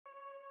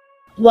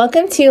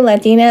Welcome to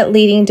Latina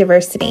Leading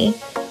Diversity.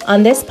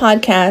 On this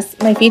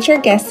podcast, my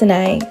featured guests and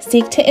I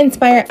seek to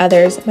inspire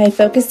others by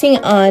focusing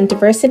on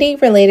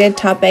diversity-related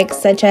topics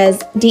such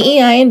as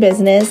DEI in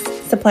business,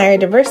 supplier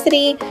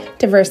diversity,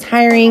 diverse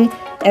hiring,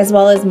 as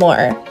well as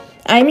more.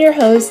 I'm your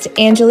host,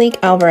 Angelique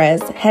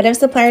Alvarez, Head of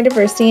Supplier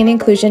Diversity and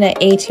Inclusion at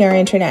ATR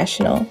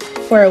International.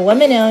 We're a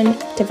woman-owned,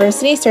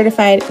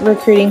 diversity-certified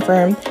recruiting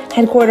firm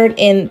headquartered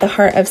in the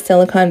heart of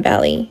Silicon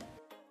Valley.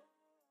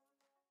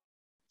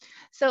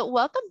 So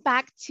welcome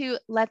back to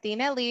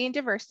Latina Leading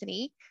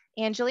Diversity.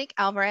 Angelique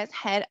Alvarez,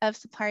 Head of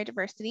Supplier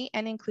Diversity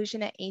and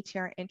Inclusion at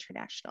ATR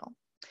International.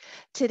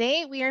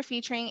 Today, we are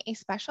featuring a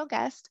special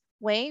guest,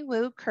 Wei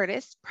Wu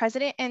Curtis,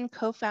 President and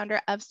Co-founder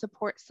of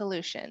Support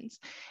Solutions,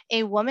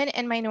 a woman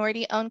and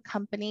minority-owned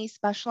company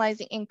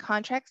specializing in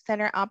contract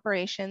center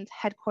operations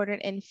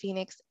headquartered in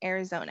Phoenix,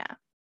 Arizona.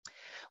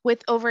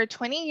 With over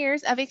 20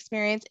 years of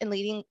experience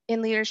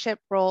in leadership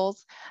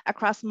roles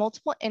across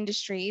multiple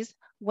industries,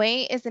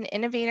 Wei is an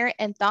innovator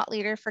and thought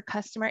leader for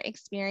customer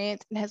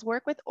experience and has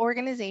worked with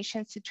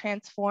organizations to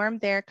transform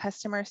their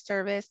customer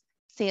service,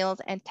 sales,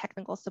 and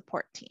technical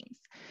support teams.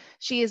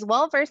 She is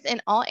well-versed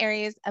in all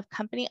areas of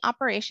company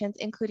operations,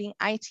 including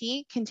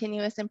IT,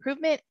 continuous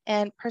improvement,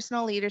 and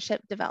personal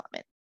leadership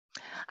development.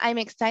 I'm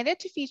excited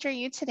to feature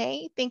you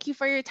today. Thank you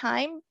for your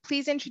time.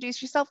 Please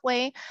introduce yourself,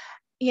 Wei,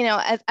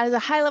 as a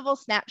high-level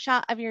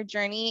snapshot of your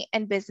journey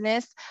and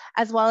business,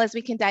 as well as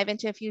we can dive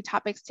into a few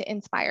topics to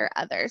inspire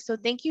others. So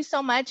thank you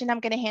so much, and I'm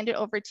going to hand it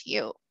over to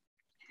you.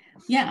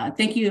 Yeah,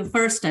 thank you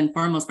first and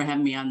foremost for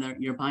having me on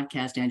your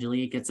podcast,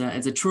 Angelique. It's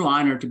a true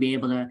honor to be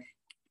able to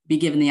be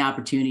given the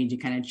opportunity to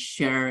kind of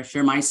share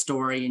my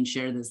story and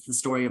share the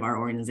story of our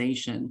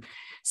organization.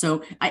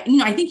 So I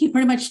think you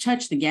pretty much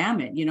touched the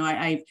gamut.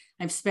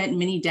 I've spent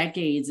many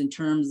decades in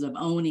terms of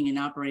owning and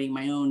operating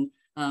my own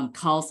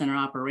call center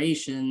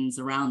operations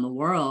around the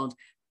world.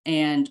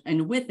 And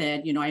with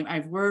it,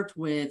 I've worked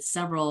with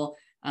several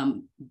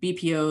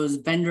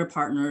BPOs, vendor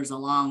partners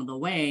along the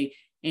way.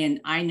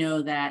 And I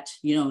know that,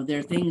 there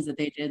are things that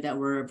they did that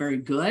were very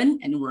good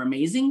and were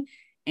amazing.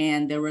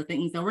 And there were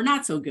things that were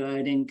not so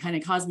good and kind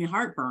of caused me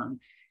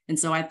heartburn. And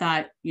so I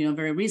thought,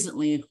 very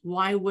recently,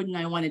 why wouldn't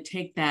I want to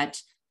take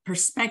that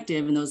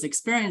perspective and those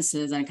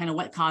experiences and kind of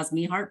what caused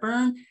me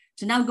heartburn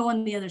to now go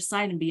on the other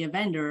side and be a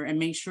vendor and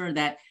make sure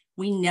that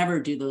we never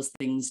do those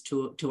things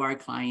to our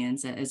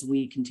clients as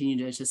we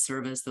continue to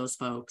service those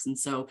folks. And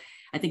so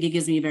I think it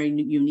gives me a very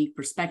unique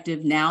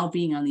perspective now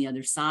being on the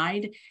other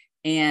side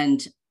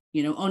and,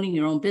 owning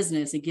your own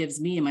business. It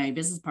gives me and my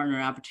business partner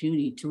an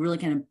opportunity to really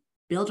kind of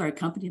build our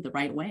company the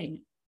right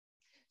way.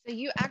 So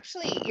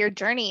your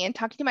journey and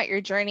talking about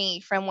your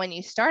journey from when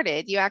you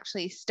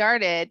actually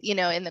started,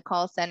 in the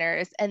call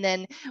centers and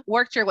then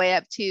worked your way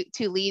up to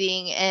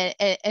leading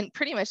and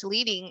pretty much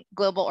leading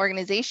global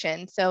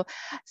organizations. So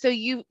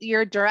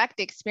your direct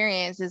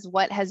experience is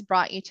what has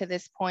brought you to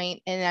this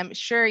point. And I'm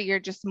sure you're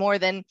just more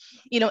than,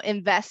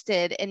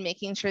 invested in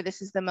making sure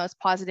this is the most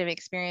positive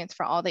experience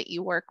for all that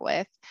you work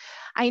with.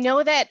 I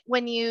know that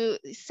when you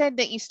said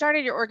that you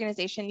started your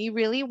organization, you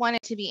really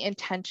wanted to be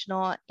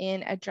intentional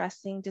in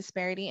addressing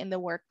disparity in the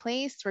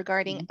workplace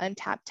regarding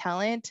untapped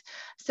talent.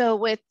 So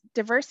with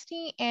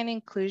diversity and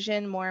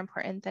inclusion more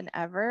important than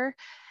ever,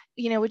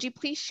 would you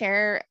please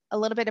share a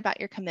little bit about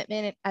your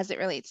commitment as it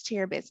relates to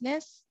your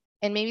business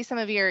and maybe some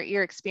of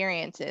your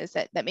experiences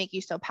that make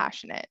you so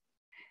passionate?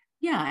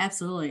 Yeah,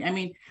 absolutely. I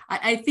mean,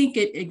 I think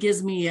it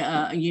gives me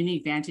a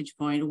unique vantage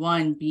point.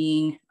 One,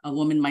 being a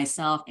woman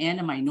myself and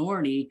a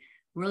minority,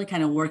 really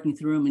kind of working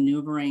through and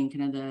maneuvering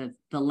kind of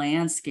the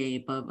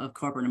landscape of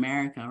corporate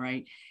America,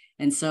 right?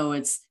 And so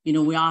it's,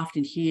 we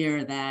often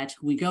hear that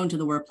we go into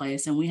the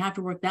workplace and we have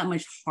to work that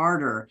much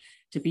harder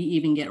to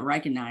even get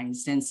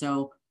recognized. And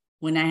so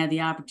when I had the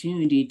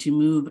opportunity to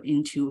move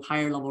into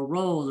higher level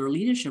roles or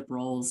leadership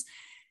roles,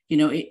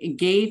 it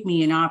gave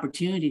me an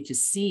opportunity to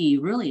see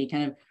really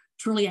kind of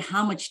truly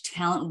how much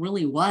talent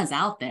really was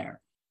out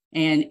there.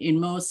 And in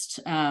most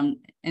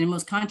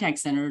contact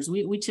centers,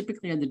 we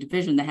typically are the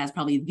division that has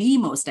probably the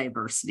most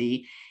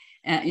diversity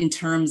in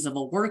terms of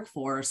a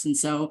workforce. And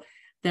so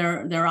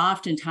there are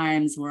often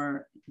times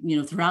where,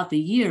 throughout the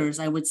years,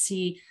 I would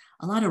see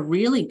a lot of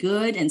really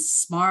good and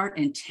smart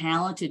and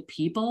talented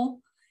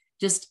people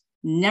just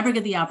never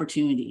get the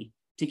opportunity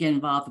to get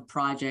involved with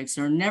projects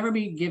or never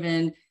be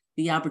given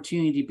the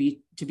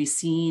opportunity to be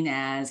seen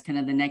as kind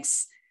of the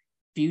next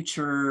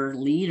future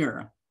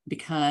leader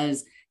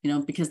because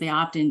they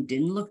often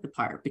didn't look the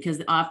part, because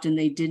often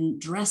they didn't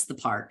dress the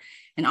part.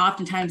 And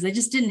oftentimes they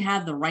just didn't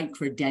have the right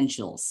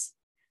credentials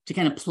to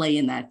kind of play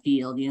in that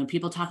field.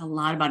 People talk a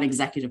lot about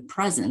executive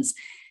presence.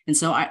 And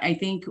so I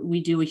think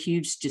we do a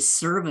huge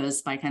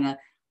disservice by kind of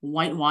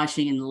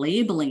whitewashing and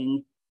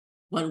labeling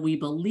what we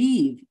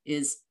believe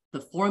is the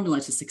formula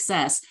to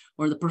success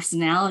or the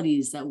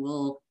personalities that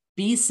will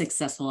be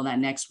successful in that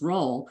next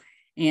role.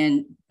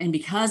 And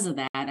because of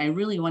that, I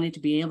really wanted to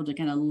be able to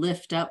kind of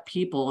lift up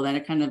people that are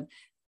kind of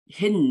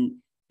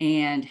hidden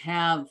and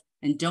have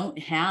and don't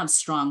have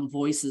strong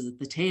voices at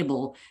the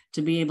table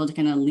to be able to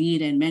kind of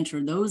lead and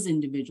mentor those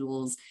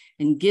individuals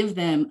and give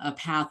them a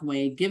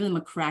pathway, give them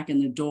a crack in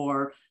the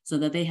door so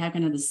that they have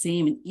kind of the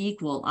same and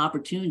equal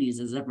opportunities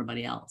as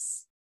everybody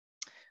else.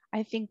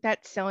 I think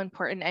that's so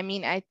important. I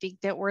mean, I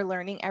think that we're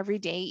learning every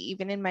day,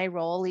 even in my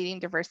role leading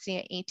diversity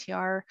at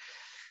ATR.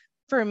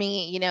 For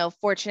me,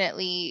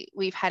 fortunately,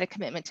 we've had a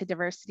commitment to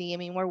diversity. I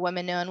mean, we're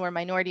women owned, we're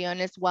minority owned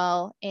as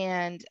well.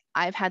 And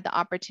I've had the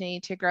opportunity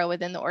to grow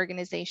within the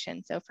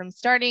organization. So from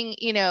starting,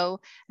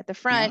 at the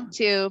front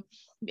to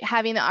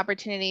having the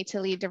opportunity to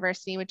lead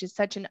diversity, which is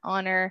such an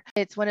honor.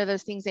 It's one of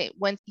those things that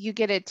once you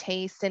get a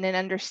taste and an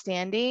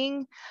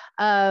understanding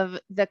of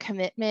the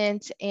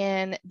commitment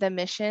and the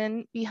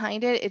mission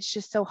behind it, it's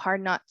just so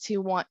hard not to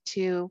want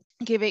to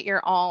give it your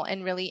all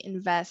and really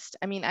invest.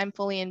 I mean, I'm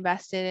fully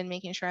invested in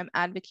making sure I'm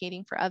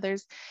advocating for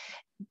others,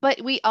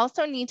 but we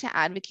also need to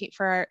advocate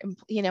for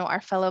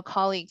our fellow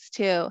colleagues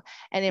too,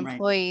 and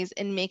employees,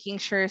 and making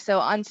sure, so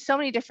on so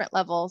many different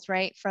levels,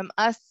 right? From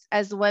us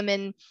as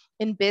women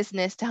in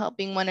business to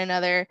helping one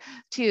another,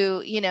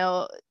 to,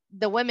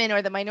 the women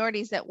or the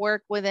minorities that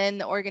work within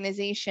the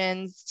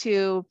organizations,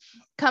 to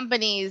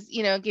companies,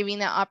 giving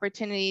that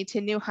opportunity to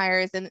new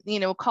hires, and,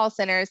 call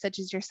centers such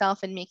as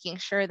yourself, and making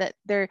sure that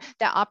that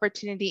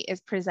opportunity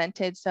is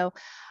presented. So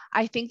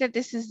I think that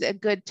this is a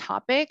good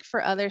topic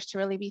for others to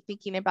really be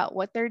thinking about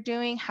what they're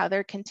doing, how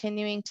they're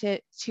continuing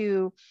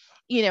to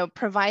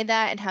provide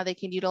that, and how they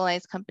can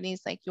utilize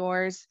companies like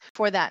yours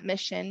for that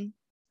mission.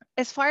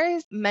 As far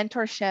as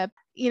mentorship,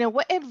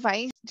 what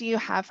advice do you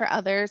have for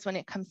others when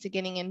it comes to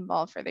getting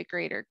involved for the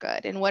greater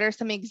good? And what are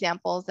some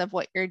examples of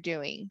what you're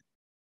doing?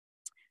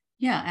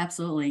 Yeah,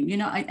 absolutely.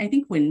 I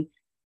think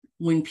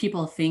when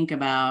people think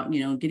about,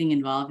 getting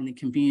involved in the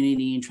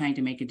community and trying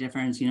to make a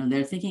difference,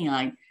 they're thinking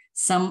like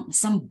some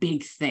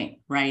big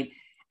thing, right?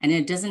 And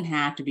it doesn't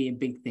have to be a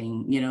big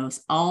thing.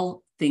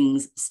 All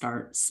things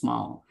start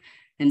small.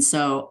 And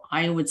so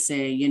I would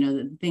say,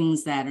 the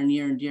things that are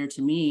near and dear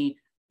to me,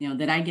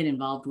 that I get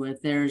involved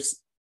with, there's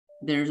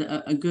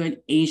a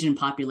good Asian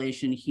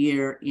population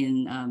here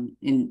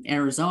in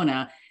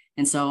Arizona.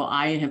 And so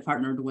I have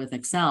partnered with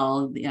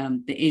Excel,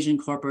 the Asian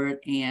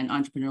Corporate and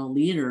Entrepreneurial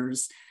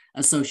Leaders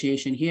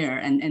Association here,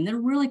 and they're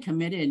really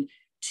committed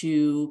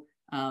to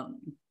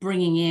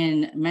bringing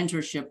in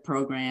mentorship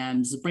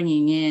programs,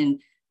 bringing in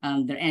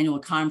their annual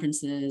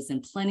conferences,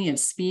 and plenty of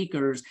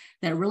speakers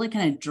that really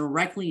kind of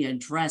directly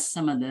address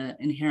some of the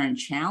inherent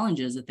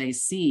challenges that they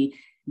see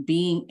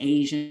being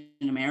Asian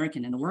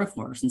American in the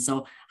workforce. And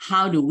so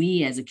how do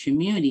we as a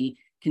community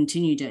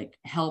continue to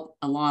help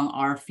along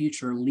our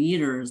future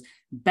leaders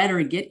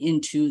better get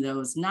into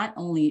those not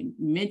only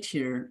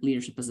mid-tier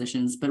leadership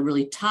positions, but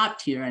really top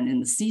tier and in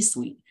the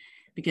C-suite?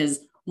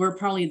 Because we're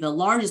probably the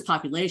largest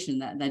population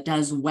that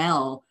does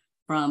well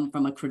from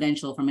a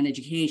credential, from an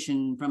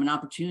education, from an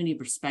opportunity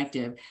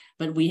perspective,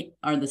 but we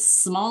are the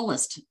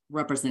smallest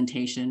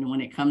representation when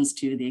it comes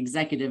to the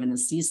executive and the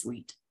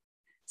C-suite.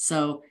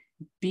 So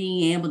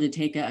being able to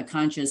take a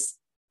conscious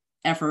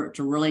effort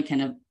to really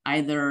kind of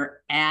either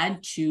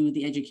add to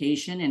the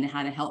education and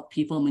how to help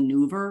people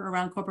maneuver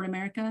around corporate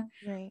America,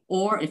 right,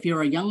 or if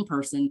you're a young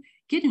person,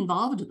 get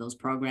involved with those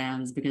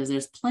programs, because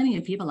there's plenty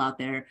of people out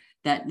there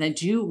that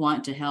do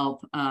want to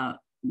help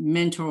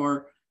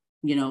mentor,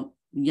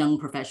 young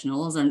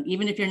professionals. And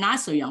even if you're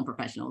not so young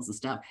professionals and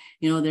stuff,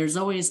 there's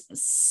always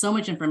so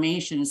much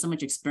information and so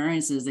much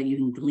experiences that you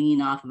can glean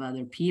off of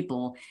other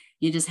people.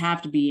 You just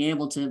have to be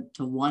able to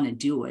want to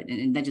do it.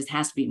 And that just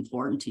has to be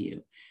important to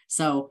you.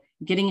 So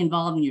getting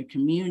involved in your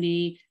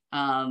community,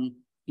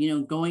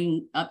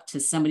 going up to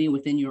somebody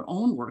within your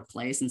own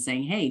workplace and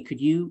saying, hey,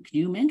 could you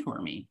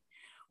mentor me?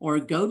 Or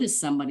go to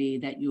somebody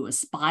that you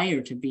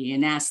aspire to be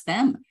and ask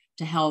them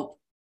to help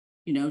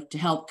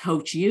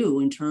coach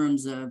you in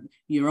terms of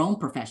your own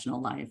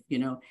professional life.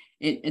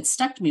 It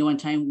stuck to me one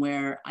time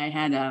where I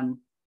had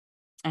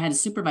a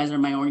supervisor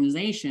in my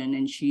organization,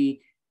 and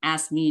she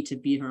asked me to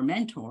be her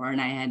mentor.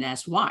 And I had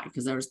asked why,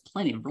 because there was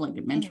plenty of really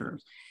good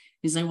mentors.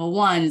 He's like, well,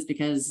 one is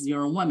because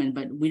you're a woman,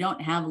 but we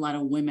don't have a lot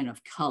of women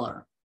of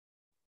color.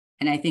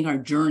 And I think our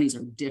journeys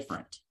are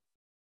different.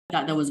 I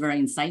thought that was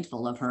very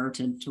insightful of her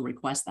to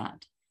request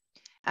that.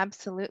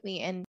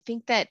 Absolutely. And I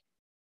think that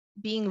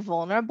being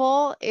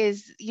vulnerable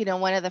is,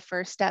 one of the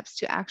first steps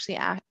to actually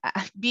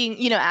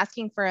being,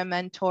 asking for a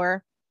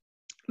mentor,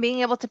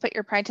 being able to put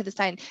your pride to the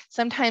side.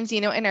 Sometimes,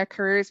 in our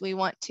careers, we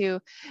want to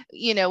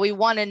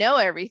know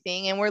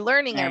everything, and we're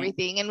learning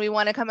everything, and we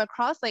want to come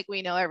across like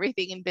we know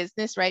everything in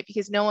business, right?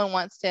 Because no one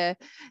wants to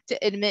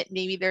admit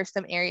maybe there's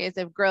some areas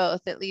of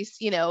growth, at least,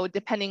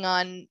 depending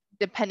on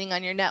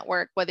your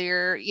network, whether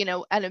you're,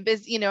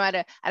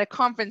 at a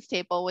conference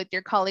table with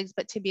your colleagues,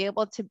 but to be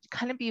able to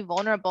kind of be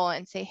vulnerable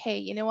and say, hey,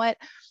 you know what?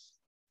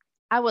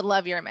 I would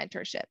love your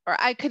mentorship, or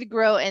I could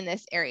grow in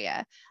this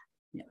area.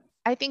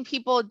 I think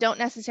people don't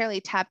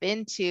necessarily tap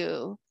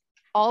into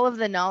all of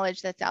the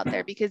knowledge that's out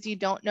there, because you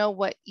don't know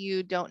what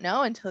you don't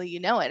know until you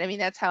know it. I mean,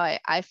 that's how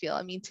I feel.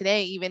 I mean,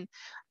 today, even,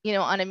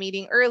 on a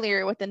meeting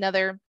earlier with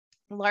another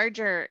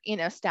larger,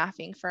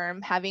 staffing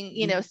firm, having,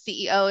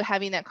 CEO,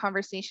 having that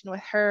conversation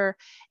with her,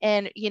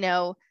 and,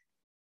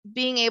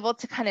 being able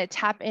to kind of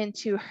tap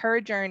into her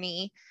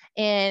journey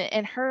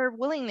and her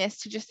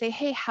willingness to just say,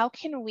 hey, how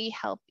can we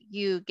help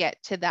you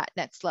get to that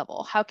next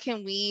level? How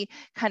can we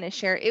kind of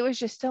share? It was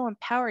just so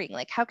empowering.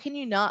 Like, how can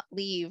you not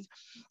leave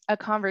a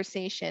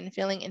conversation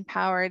feeling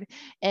empowered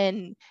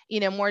and,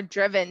 more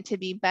driven to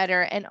be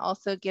better and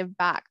also give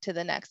back to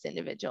the next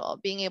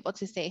individual, being able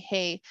to say,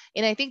 hey,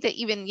 and I think that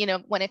even,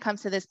 when it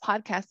comes to this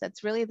podcast,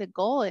 that's really the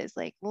goal, is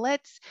like,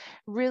 let's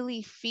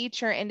really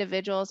feature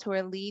individuals who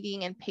are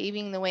leading and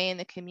paving the way in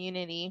the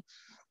community,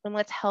 and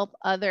let's help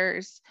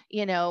others,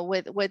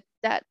 with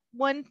that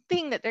one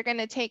thing that they're going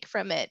to take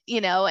from it,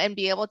 and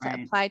be able to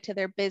Right. apply to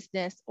their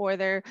business or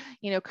their,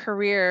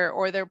 career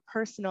or their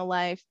personal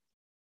life.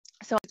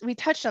 So we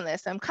touched on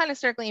this. I'm kind of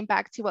circling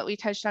back to what we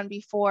touched on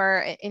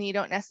before, and you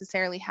don't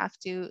necessarily have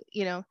to,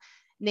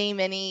 name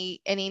any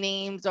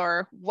names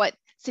or what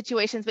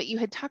situations, but you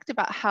had talked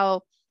about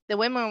how the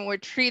women were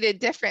treated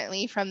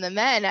differently from the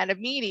men at a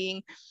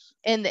meeting,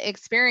 and the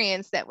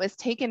experience that was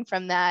taken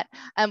from that.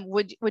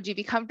 Would you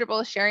be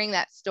comfortable sharing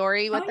that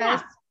story with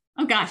us?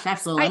 Oh gosh,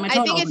 absolutely. I'm a I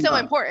total think it's open so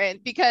book.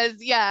 important because,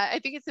 I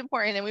think it's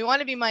important, and we want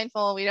to be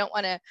mindful. We don't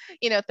want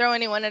to, throw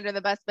anyone under the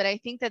bus, but I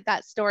think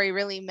that story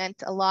really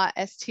meant a lot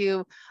as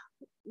to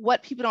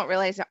what people don't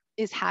realize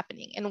is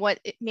happening, and what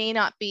it may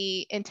not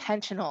be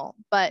intentional,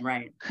 but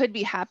Right. could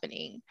be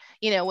happening,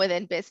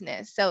 within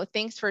business. So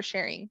thanks for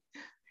sharing.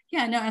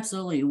 Yeah, no,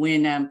 absolutely.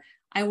 When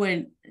I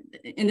would,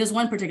 in this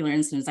one particular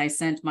instance, I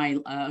sent my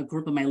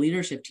group of my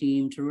leadership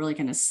team to really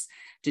kind of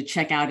to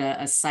check out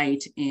a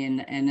site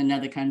in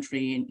another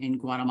country in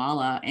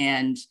Guatemala.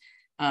 And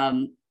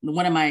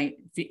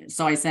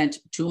so I sent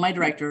two of my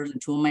directors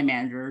and two of my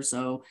managers.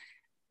 So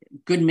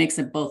good mix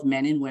of both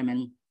men and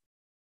women.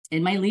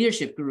 And my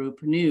leadership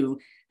group knew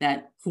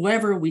that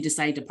whoever we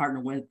decided to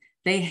partner with,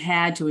 they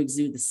had to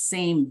exude the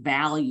same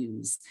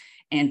values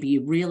and be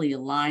really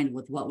aligned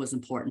with what was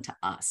important to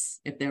us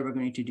if they were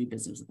going to do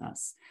business with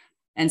us.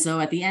 And so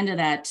at the end of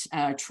that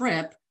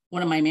trip,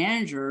 one of my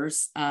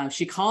managers,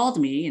 she called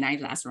me and I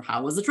asked her,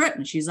 how was the trip?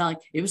 And she's like,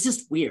 it was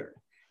just weird.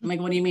 I'm like,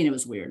 what do you mean it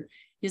was weird?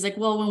 He's like,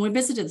 well, when we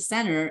visited the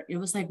center, it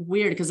was like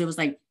weird because it was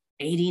like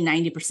 80,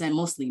 90%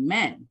 mostly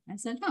men. I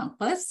said, oh,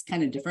 well, that's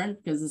kind of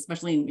different because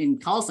especially in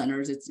call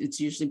centers, it's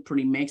usually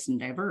pretty mixed and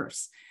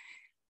diverse.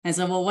 And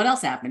so, well, what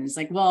else happened? It's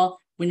like, well,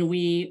 when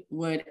we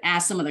would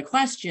ask some of the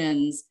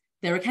questions,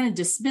 they were kind of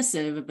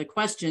dismissive of the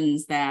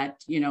questions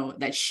that,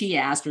 that she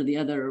asked or the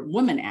other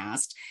woman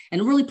asked,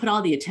 and really put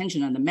all the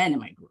attention on the men in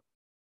my group.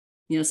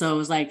 So it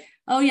was like,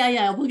 oh,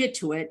 yeah, we'll get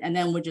to it. And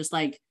then we're just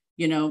like,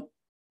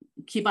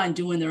 keep on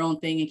doing their own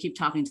thing and keep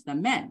talking to the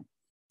men.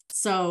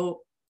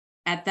 So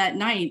at that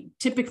night,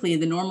 typically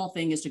the normal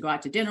thing is to go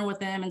out to dinner with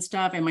them and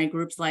stuff. And my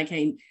group's like,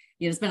 hey,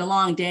 it's been a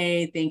long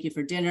day. Thank you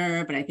for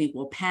dinner, but I think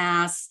we'll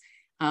pass.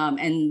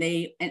 And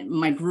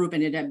my group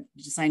ended up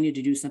deciding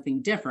to do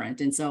something different.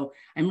 And so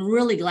I'm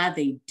really glad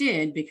they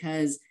did,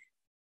 because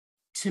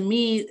to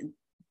me,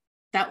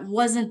 that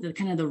wasn't the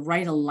kind of the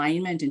right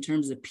alignment in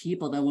terms of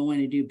people that we want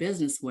to do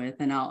business with.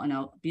 And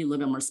I'll be a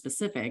little bit more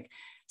specific.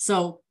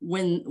 So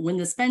when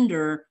the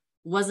vendor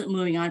wasn't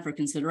moving on for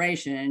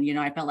consideration,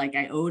 I felt like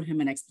I owed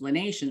him an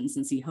explanation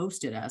since he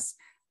hosted us.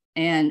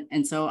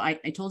 And so I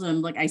told him,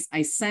 look,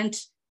 I sent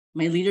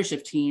my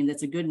leadership team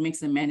that's a good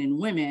mix of men and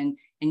women,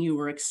 and you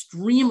were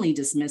extremely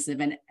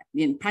dismissive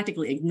and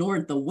practically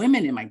ignored the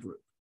women in my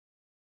group.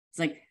 It's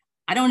like,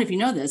 I don't know if you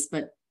know this,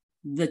 but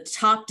the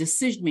top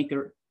decision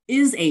maker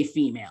is a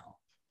female.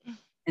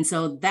 And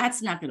so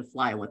that's not going to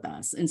fly with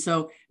us. And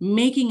so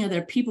making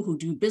other people who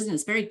do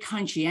business very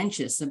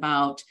conscientious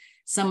about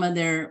some of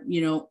their,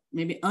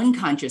 maybe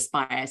unconscious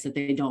bias that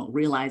they don't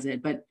realize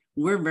it, but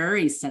we're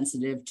very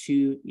sensitive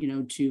to,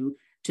 to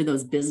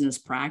those business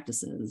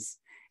practices.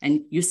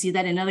 And you see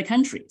that in other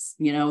countries,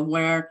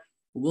 where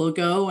we'll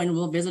go and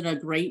we'll visit a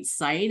great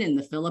site in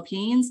the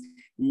Philippines.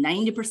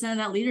 90% of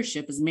that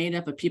leadership is made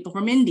up of people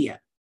from India.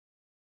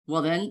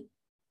 Well, then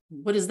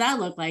what does that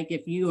look like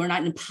if you are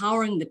not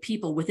empowering the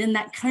people within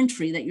that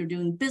country that you're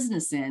doing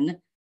business in,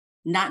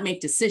 not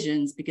make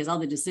decisions, because all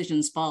the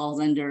decisions falls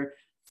under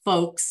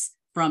folks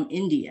from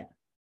India?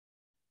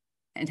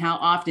 And how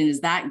often is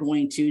that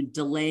going to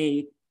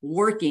delay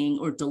working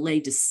or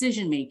delay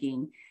decision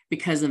making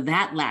because of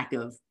that lack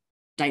of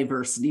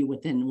diversity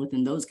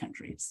within those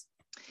countries?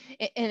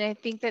 And I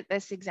think that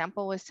this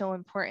example was so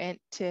important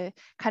to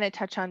kind of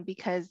touch on,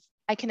 because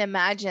I can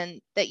imagine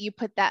that you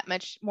put that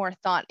much more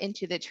thought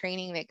into the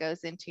training that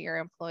goes into your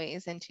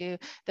employees, into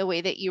the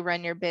way that you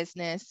run your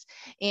business.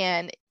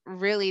 And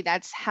really,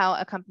 that's how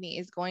a company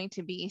is going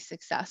to be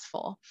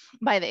successful,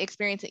 by the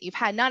experience that you've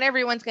had. Not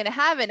everyone's going to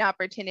have an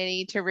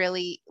opportunity to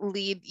really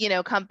lead,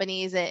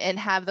 companies and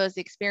have those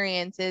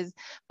experiences,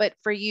 but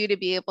for you to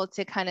be able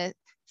to kind of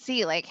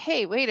see like,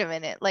 hey, wait a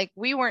minute, like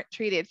we weren't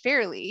treated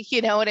fairly,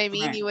 you know what I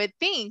mean? Right. You would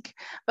think,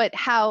 but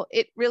how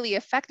it really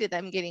affected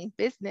them getting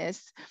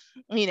business,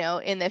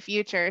 in the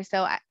future.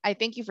 So I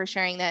thank you for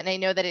sharing that. And I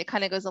know that it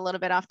kind of goes a little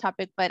bit off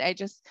topic, but I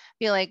just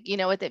feel like,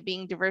 with it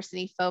being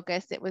diversity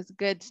focused, it was a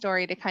good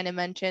story to kind of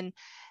mention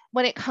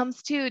when it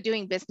comes to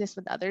doing business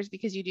with others,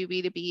 because you do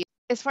B2B.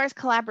 As far as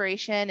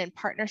collaboration and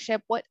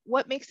partnership, what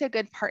makes a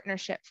good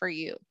partnership for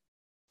you?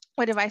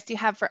 What advice do you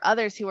have for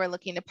others who are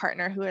looking to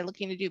partner, who are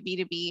looking to do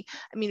B2B?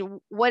 I mean,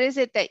 what is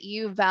it that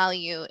you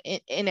value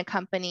in a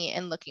company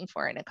and looking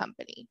for in a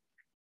company?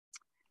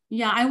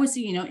 Yeah, I would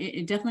say,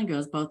 it definitely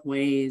goes both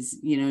ways.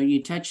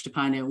 You touched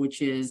upon it,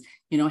 which is,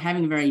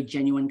 having very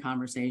genuine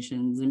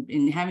conversations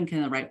and having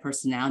kind of the right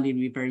personality to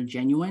be very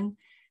genuine,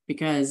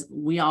 because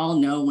we all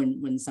know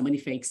when somebody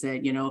fakes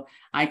it.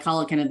 I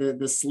call it kind of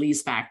the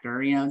sleaze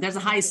factor. There's a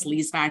high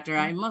sleaze factor.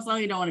 I most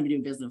likely don't want to be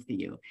doing business with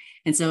you.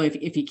 And so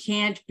if you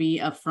can't be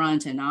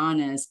upfront and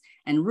honest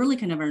and really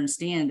kind of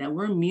understand that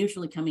we're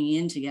mutually coming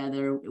in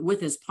together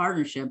with this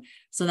partnership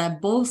so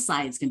that both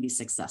sides can be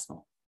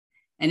successful.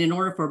 And in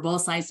order for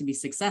both sides to be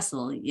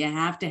successful, you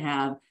have to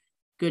have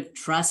good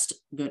trust,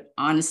 good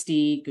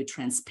honesty, good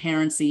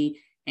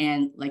transparency.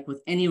 And like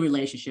with any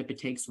relationship, it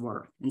takes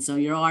work. And so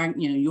you are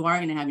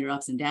going to have your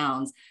ups and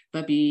downs,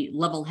 but be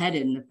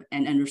level-headed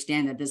and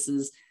understand that this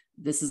is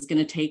going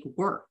to take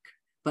work.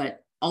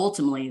 But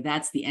ultimately,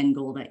 that's the end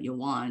goal that you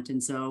want.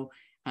 And so,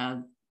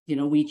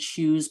 we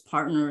choose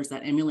partners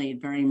that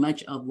emulate very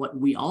much of what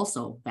we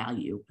also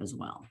value as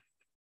well.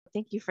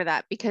 Thank you for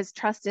that, because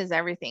trust is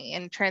everything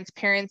and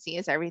transparency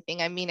is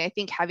everything. I mean, I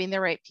think having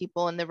the right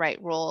people in the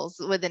right roles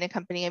within a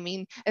company, I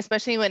mean,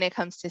 especially when it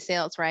comes to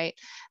sales, right?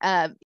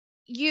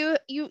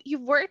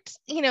 You've worked,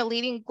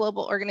 leading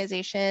global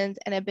organizations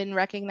and have been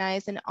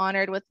recognized and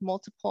honored with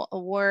multiple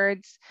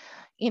awards.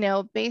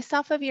 Based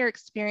off of your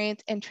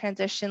experience in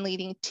transition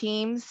leading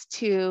teams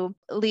to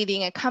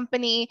leading a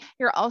company,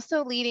 you're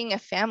also leading a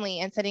family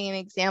and setting an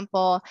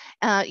example,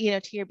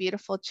 to your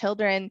beautiful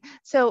children.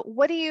 So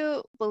what do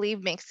you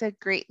believe makes a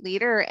great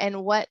leader,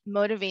 and what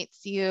motivates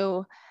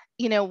you,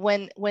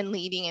 when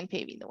leading and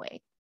paving the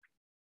way?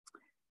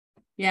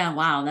 Yeah,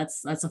 wow,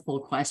 that's a full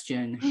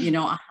question.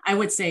 I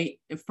would say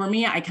for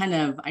me, I kind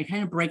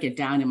of break it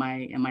down in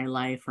my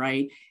life,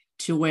 right?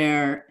 To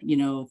where,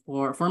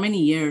 for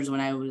many years when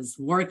I was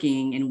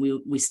working and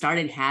we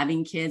started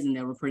having kids and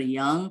they were pretty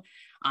young,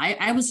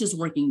 I was just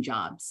working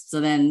jobs. So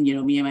then,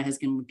 me and my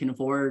husband can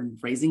afford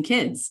raising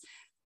kids.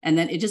 And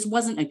then it just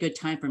wasn't a good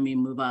time for me to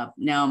move up.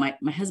 Now,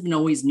 my husband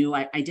always knew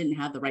I didn't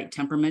have the right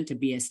temperament to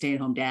be a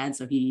stay-at-home dad.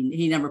 So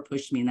he never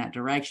pushed me in that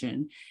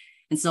direction.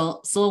 And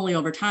so slowly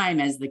over time,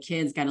 as the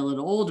kids got a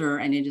little older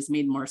and it just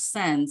made more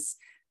sense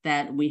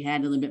that we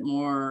had a little bit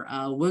more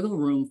wiggle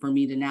room for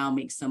me to now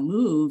make some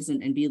moves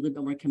and be a little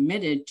bit more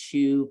committed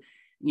to,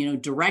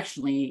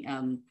 directionally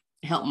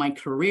help my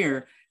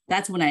career.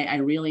 That's when I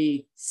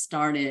really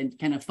started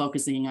kind of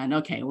focusing on,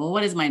 okay, well,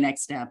 what is my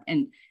next step?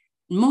 And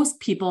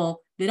most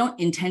people, they don't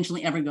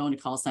intentionally ever go into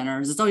call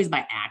centers. It's always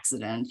by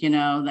accident,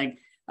 like,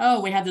 oh,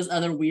 we have this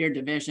other weird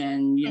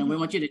division, we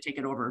want you to take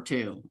it over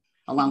too,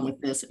 along with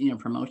this,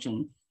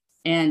 promotion.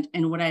 And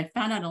what I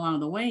found out along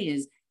the way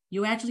is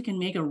you actually can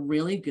make a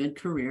really good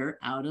career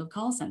out of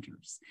call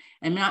centers.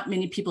 And not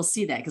many people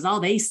see that, because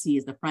all they see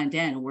is the front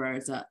end, where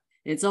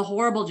it's a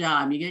horrible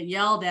job. You get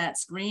yelled at,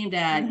 screamed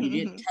at, you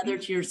get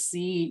tethered to your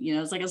seat.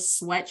 It's like a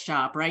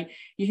sweatshop, right?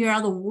 You hear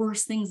all the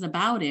worst things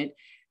about it.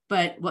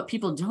 But what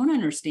people don't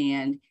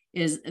understand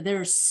is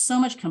there's so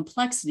much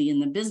complexity in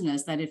the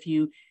business that if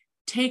you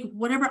take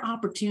whatever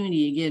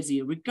opportunity it gives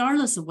you,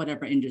 regardless of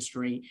whatever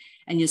industry,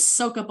 and you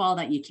soak up all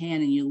that you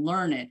can and you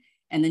learn it,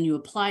 and then you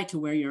apply to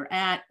where you're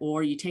at,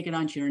 or you take it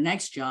on to your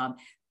next job,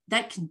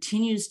 that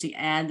continues to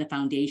add the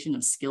foundation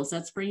of skill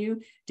sets for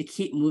you to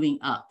keep moving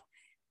up.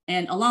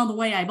 And along the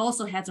way, I've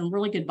also had some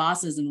really good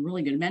bosses and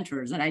really good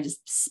mentors that I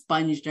just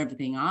sponged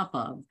everything off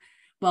of.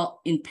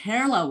 Well, in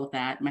parallel with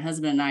that, my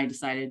husband and I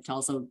decided to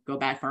also go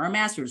back for our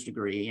master's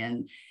degree,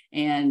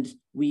 and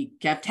we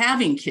kept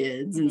having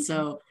kids. And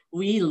so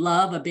we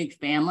love a big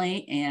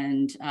family,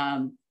 and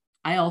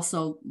I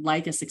also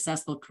like a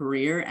successful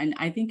career. And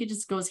I think it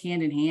just goes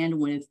hand in hand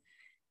with,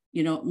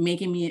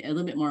 making me a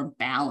little bit more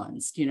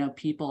balanced.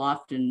 People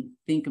often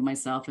think of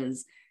myself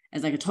as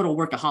like a total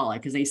workaholic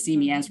because they see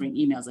me answering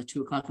emails at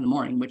 2:00 in the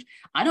morning, which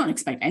I don't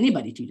expect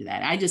anybody to do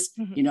that. I just,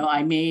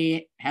 I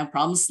may have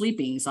problems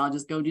sleeping, so I'll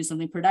just go do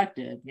something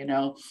productive,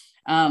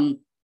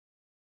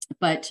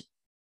 but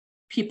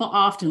people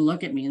often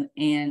look at me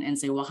and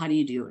say, well, how do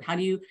you do it? How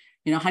do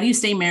you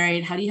stay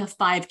married? How do you have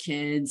 5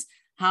 kids?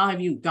 How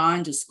have you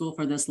gone to school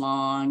for this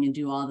long and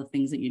do all the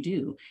things that you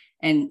do?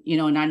 And,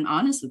 and I'm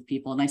honest with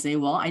people and I say,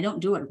 well, I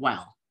don't do it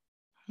well.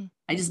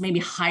 I just maybe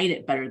hide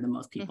it better than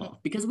most people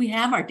because we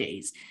have our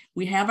days.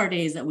 We have our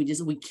days that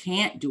we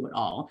can't do it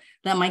all,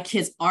 that my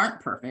kids aren't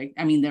perfect.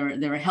 I mean,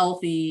 they're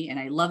healthy and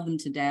I love them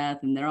to death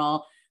and they're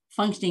all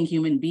functioning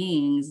human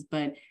beings,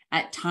 but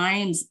at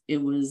times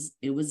it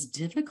was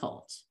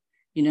difficult.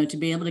 to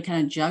be able to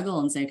kind of juggle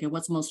and say, okay,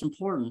 what's most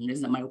important?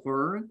 Is it my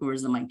work, or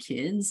is it my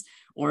kids,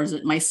 or is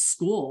it my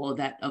school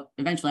that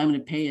eventually I'm going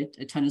to pay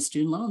a ton of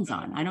student loans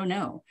on? I don't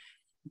know.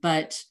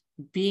 But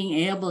being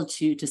able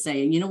to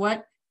say, you know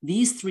what,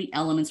 these three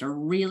elements are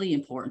really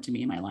important to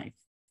me in my life.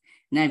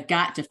 And I've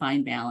got to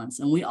find balance.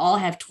 And we all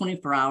have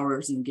 24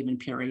 hours in a given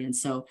period.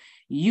 So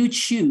you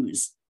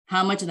choose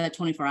how much of that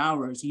 24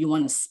 hours you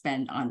want to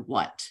spend on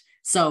what.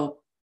 So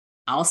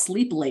I'll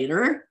sleep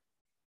later.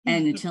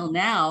 And until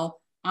now,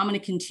 I'm going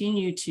to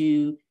continue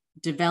to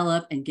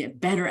develop and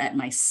get better at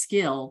my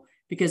skill,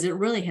 because it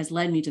really has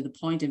led me to the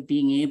point of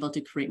being able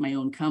to create my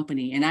own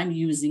company. And I'm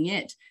using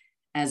it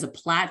as a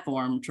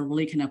platform to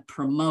really kind of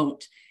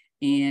promote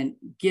and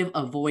give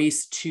a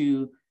voice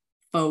to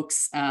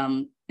folks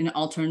in an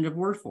alternative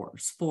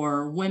workforce,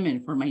 for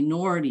women, for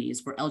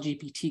minorities, for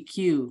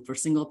LGBTQ, for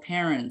single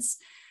parents,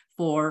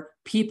 for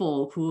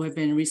people who have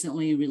been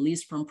recently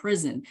released from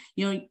prison,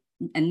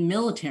 and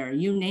military,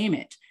 you name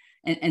it.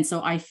 And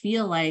so I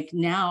feel like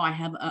now I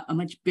have a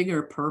much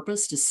bigger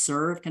purpose to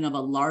serve kind of a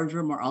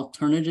larger, more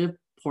alternative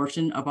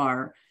portion of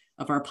our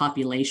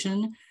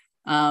population.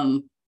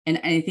 And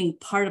I think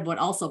part of what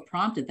also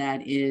prompted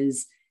that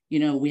is,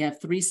 we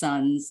have 3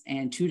 sons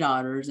and 2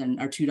 daughters, and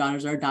our 2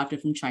 daughters are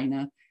adopted from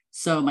China.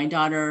 So my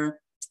daughter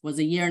was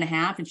a year and a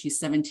half, and she's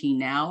 17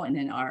 now. And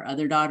then our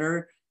other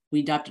daughter, we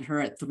adopted her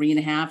at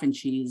 3.5, and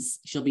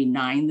she'll be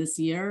 9 this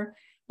year.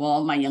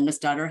 Well, my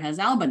youngest daughter has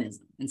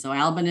albinism. And so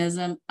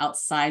albinism,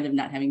 outside of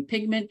not having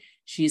pigment,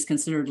 she's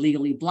considered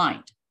legally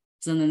blind.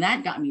 So then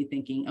that got me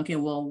thinking, okay,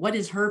 well, what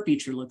does her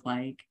future look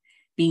like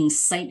being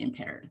sight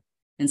impaired?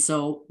 And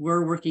so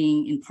we're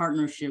working in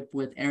partnership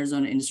with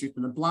Arizona Industry for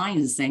the Blind,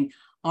 and saying,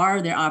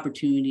 are there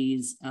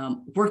opportunities,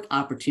 work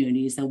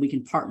opportunities that we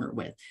can partner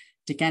with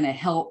to kind of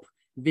help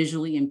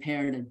visually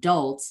impaired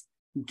adults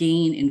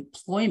gain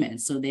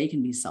employment so they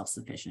can be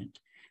self-sufficient?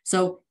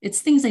 So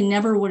it's things I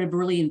never would have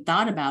really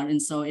thought about.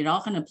 And so it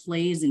all kind of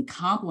plays in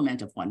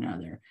complement of one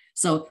another.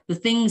 So the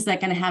things that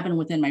kind of happen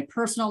within my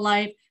personal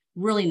life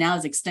really now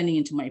is extending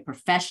into my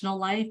professional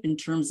life, in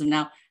terms of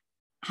now,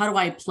 how do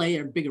I play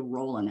a bigger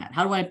role in that?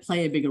 How do I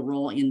play a bigger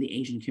role in the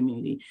Asian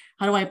community?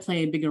 How do I play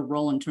a bigger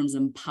role in terms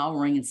of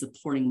empowering and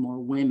supporting more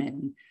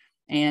women?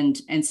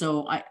 And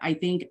so I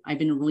think I've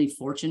been really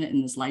fortunate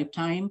in this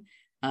lifetime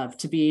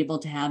to be able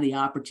to have the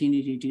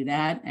opportunity to do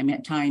that. I mean,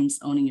 at times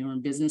owning your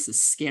own business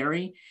is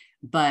scary,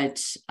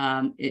 but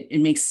it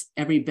makes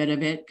every bit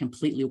of it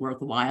completely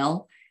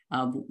worthwhile.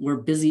 We're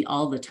busy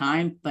all the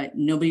time, but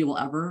nobody will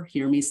ever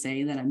hear me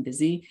say that I'm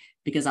busy,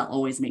 because I'll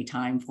always make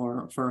time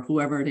for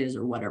whoever it is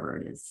or whatever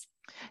it is.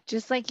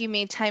 Just like you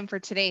made time for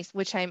today,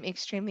 which I'm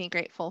extremely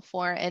grateful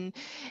for. And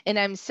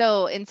I'm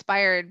so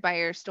inspired by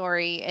your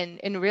story,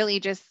 and really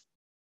just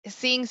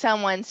seeing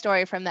someone's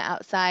story from the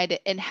outside,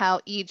 and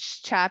how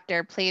each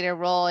chapter played a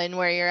role in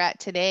where you're at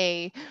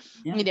today,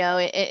 Yeah.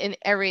 In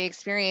every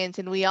experience.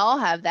 And we all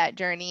have that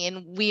journey,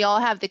 and we all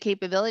have the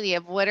capability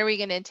of what are we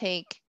going to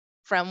take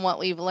from what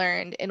we've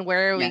learned, and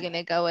where are we going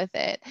to go with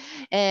it?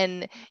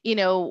 And,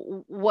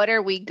 what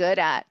are we good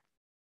at?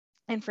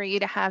 And for you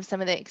to have some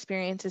of the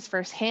experiences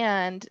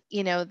firsthand,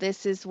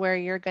 this is where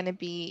you're going to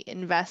be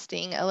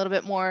investing a little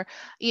bit more,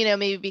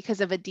 maybe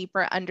because of a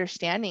deeper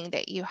understanding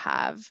that you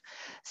have.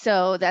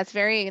 So that's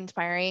very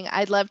inspiring.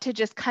 I'd love to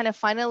just kind of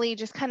finally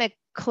just kind of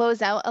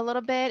close out a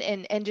little bit,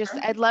 and just,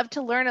 I'd love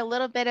to learn a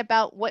little bit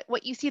about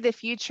what you see the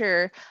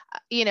future,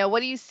 what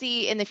do you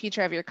see in the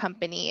future of your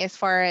company, as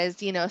far as,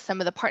 some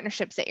of the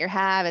partnerships that you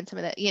have, and some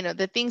of the,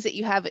 the things that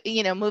you have,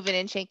 moving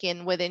and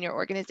shaking within your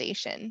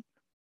organization.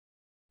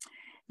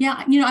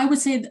 Yeah, I would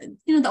say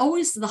that,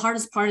 always the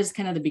hardest part is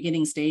kind of the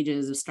beginning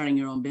stages of starting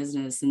your own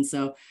business. And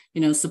so,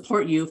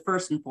 support you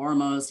first and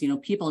foremost.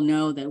 People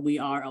know that we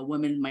are a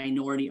women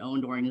minority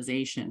owned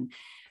organization.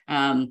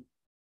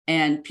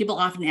 And people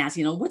often ask,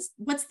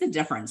 what's the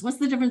difference? What's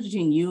the difference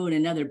between you and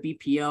another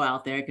BPO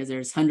out there? Because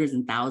there's hundreds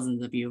and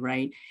thousands of you,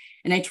 right?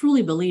 And I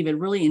truly believe it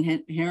really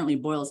inherently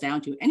boils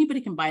down to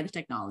anybody can buy the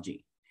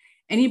technology.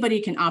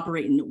 Anybody can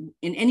operate in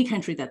any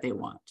country that they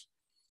want.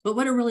 But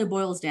what it really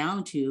boils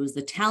down to is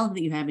the talent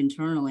that you have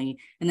internally,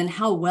 and then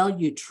how well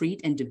you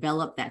treat and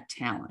develop that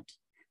talent.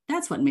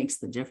 That's what makes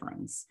the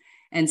difference.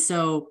 And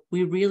so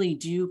we really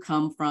do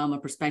come from a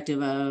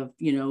perspective of,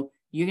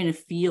 you're going to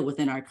feel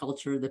within our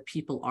culture that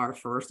people are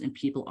first, and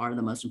people are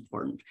the most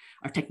important.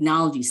 Our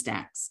technology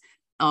stacks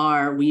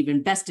we've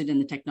invested in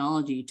the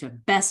technology to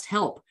best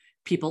help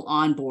people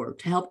on board,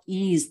 to help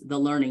ease the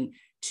learning,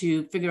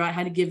 to figure out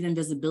how to give them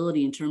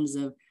visibility in terms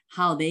of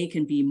how they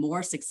can be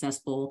more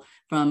successful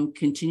from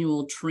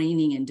continual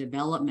training and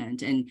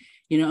development. And,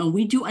 and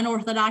we do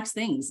unorthodox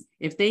things.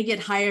 If they get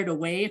hired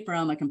away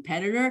from a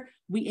competitor,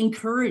 we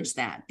encourage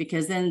that,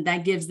 because then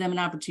that gives them an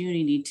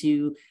opportunity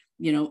to,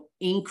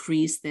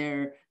 increase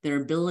their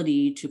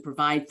ability to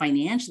provide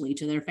financially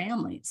to their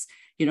families.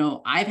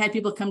 I've had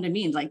people come to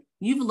me and like,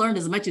 you've learned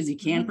as much as you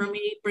can from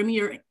me. Bring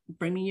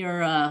me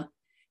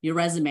your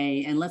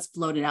resume, and let's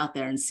float it out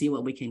there and see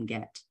what we can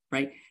get.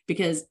 Right.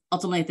 Because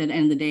ultimately, at the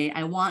end of the day,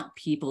 I want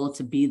people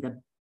to be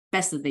the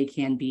best that they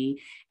can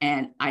be.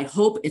 And I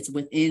hope it's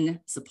within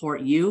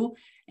Support You.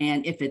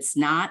 And if it's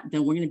not,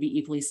 then we're going to be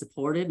equally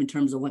supportive in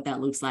terms of what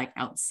that looks like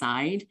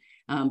outside,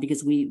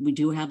 because we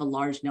do have a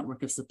large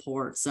network of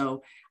support.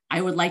 So I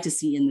would like to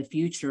see in the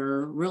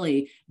future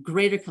really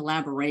greater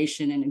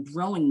collaboration and a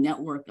growing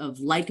network of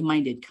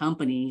like-minded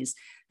companies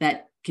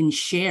that can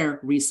share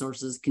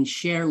resources, can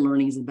share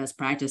learnings and best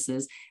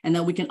practices, and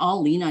that we can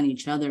all lean on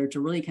each other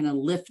to really kind of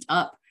lift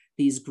up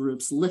these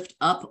groups, lift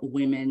up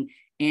women,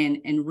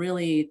 and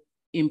really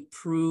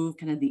improve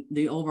kind of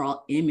the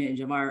overall image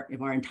of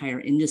our entire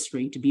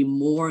industry to be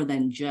more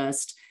than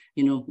just,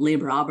 you know,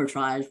 labor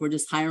arbitrage. We're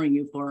just hiring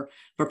you for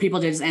people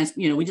to just answer,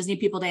 you know, we just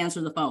need people to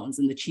answer the phones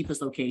in the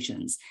cheapest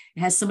locations. It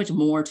has so much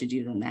more to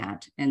do than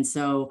that. And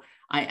so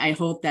I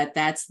hope that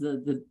that's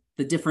the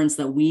difference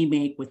that we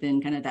make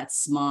within kind of that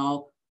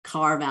small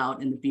carve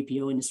out in the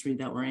BPO industry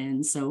that we're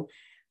in. So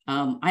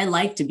I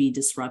like to be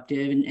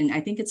disruptive, and I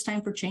think it's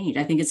time for change.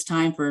 I think it's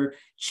time for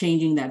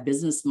changing that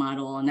business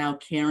model and now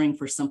caring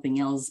for something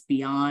else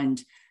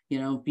beyond, you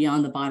know,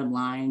 beyond the bottom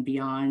line,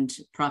 beyond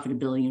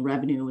profitability and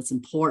revenue. It's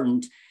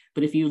important.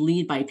 But if you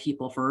lead by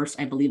people first,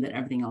 I believe that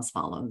everything else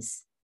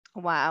follows.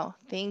 Wow,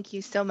 thank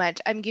you so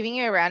much. I'm giving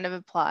you a round of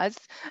applause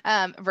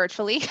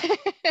virtually.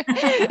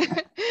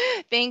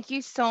 Thank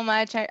you so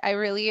much. I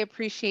really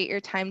appreciate your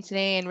time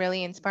today and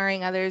really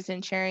inspiring others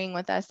and sharing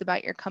with us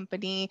about your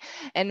company.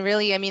 And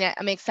really, I mean,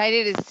 I'm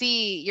excited to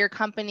see your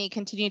company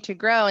continue to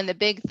grow and the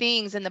big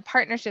things and the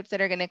partnerships that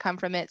are going to come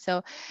from it.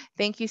 So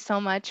thank you so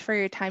much for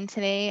your time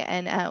today,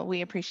 and we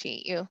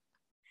appreciate you.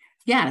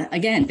 Yeah,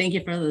 again, thank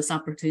you for this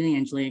opportunity,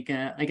 Angelique.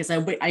 I guess I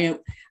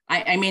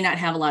may not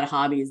have a lot of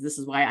hobbies. This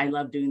is why I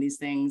love doing these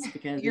things,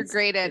 because You're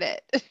great at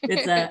it.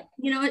 it's a,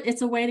 you know,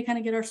 it's a way to kind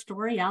of get our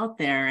story out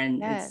there, and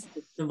Yes.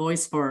 it's the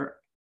voice for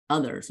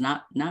others,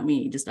 not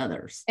me, just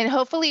others. And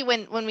hopefully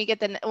when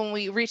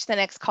we reach the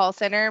next call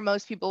center,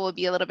 most people will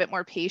be a little bit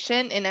more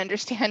patient in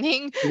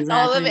understanding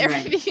all of Exactly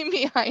right. everything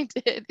behind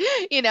it.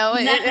 You know,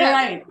 Exactly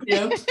right. You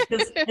know,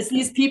 it's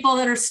these people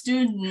that are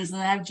students and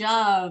they have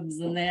jobs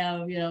and they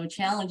have, you know,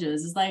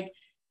 challenges. It's like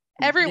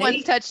everyone's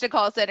they touched a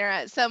call center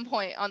at some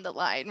point on the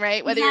line,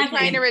 right? Whether you're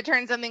trying to exactly.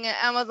 return something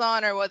at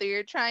Amazon or whether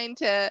you're trying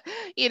to,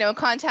 you know,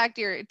 contact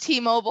your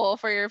T-Mobile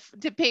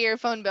to pay your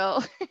phone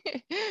bill.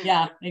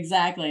 Yeah,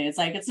 exactly. It's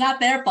like it's not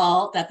their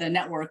fault that the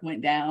network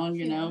went down,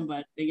 you know, Yeah.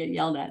 but they get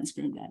yelled at and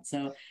screamed at.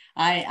 So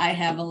I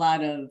have a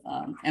lot of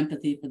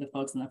empathy for the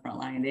folks on the front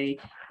line. They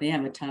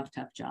have a tough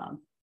job.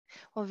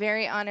 Well,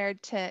 very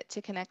honored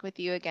to connect with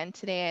you again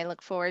today. I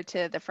look forward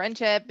to the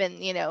friendship and,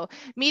 you know,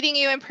 meeting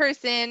you in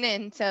person.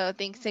 And so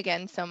thanks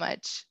again so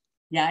much.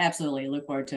 Yeah, absolutely. Look forward to